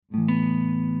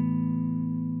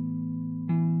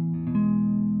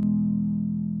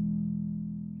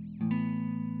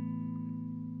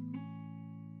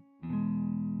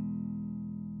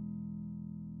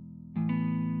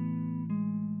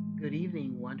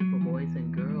beautiful boys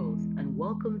and girls, and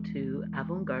welcome to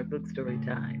Avant-Garde Book Story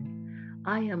Time.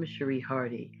 I am Cherie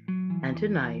Hardy, and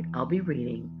tonight I'll be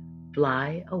reading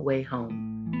Fly Away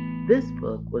Home. This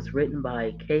book was written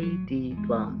by K.D.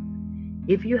 Plum.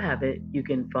 If you have it, you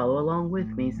can follow along with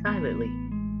me silently.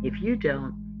 If you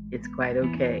don't, it's quite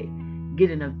okay. Get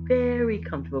in a very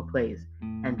comfortable place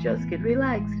and just get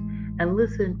relaxed and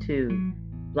listen to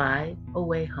Fly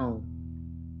Away Home.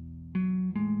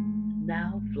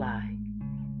 Now fly,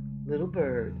 little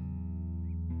bird,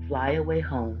 fly away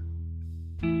home,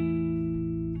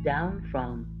 down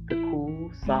from the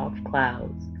cool, soft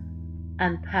clouds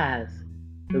and past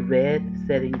the red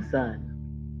setting sun.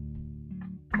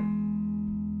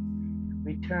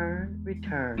 Return,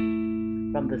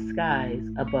 return from the skies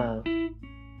above,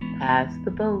 past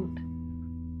the boat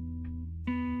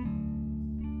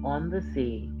on the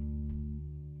sea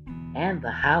and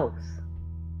the house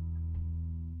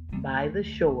by the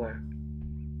shore,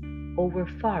 over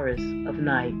forests of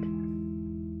night,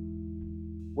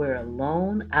 where a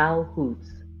lone owl hoots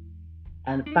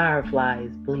and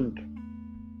fireflies blink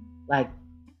like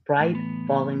bright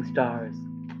falling stars.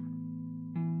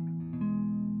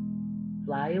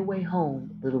 Fly away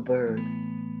home, little bird,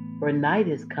 for night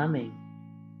is coming,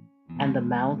 and the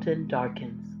mountain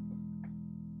darkens,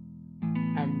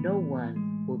 and no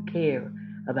one will care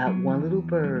about one little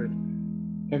bird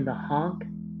in the honk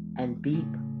and beep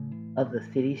of the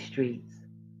city streets,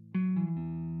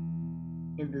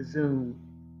 in the zoom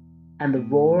and the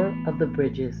roar of the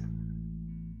bridges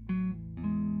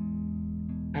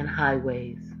and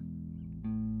highways.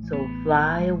 So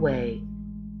fly away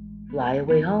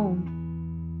home.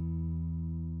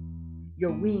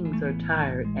 Your wings are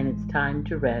tired and it's time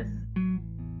to rest.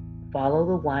 Follow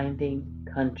the winding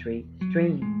country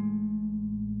stream,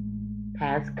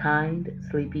 past kind,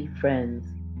 sleepy friends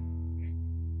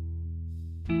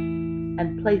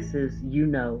and places you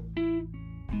know.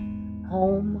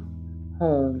 Home,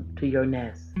 home to your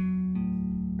nest.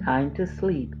 Time to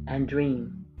sleep and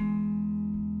dream.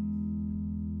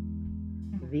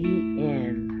 The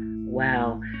end.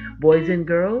 Wow. Boys and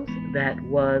girls, that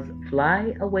was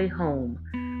Fly Away Home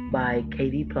by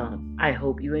Katie Plum. I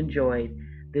hope you enjoyed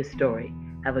this story.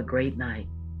 Have a great night.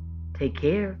 Take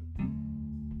care.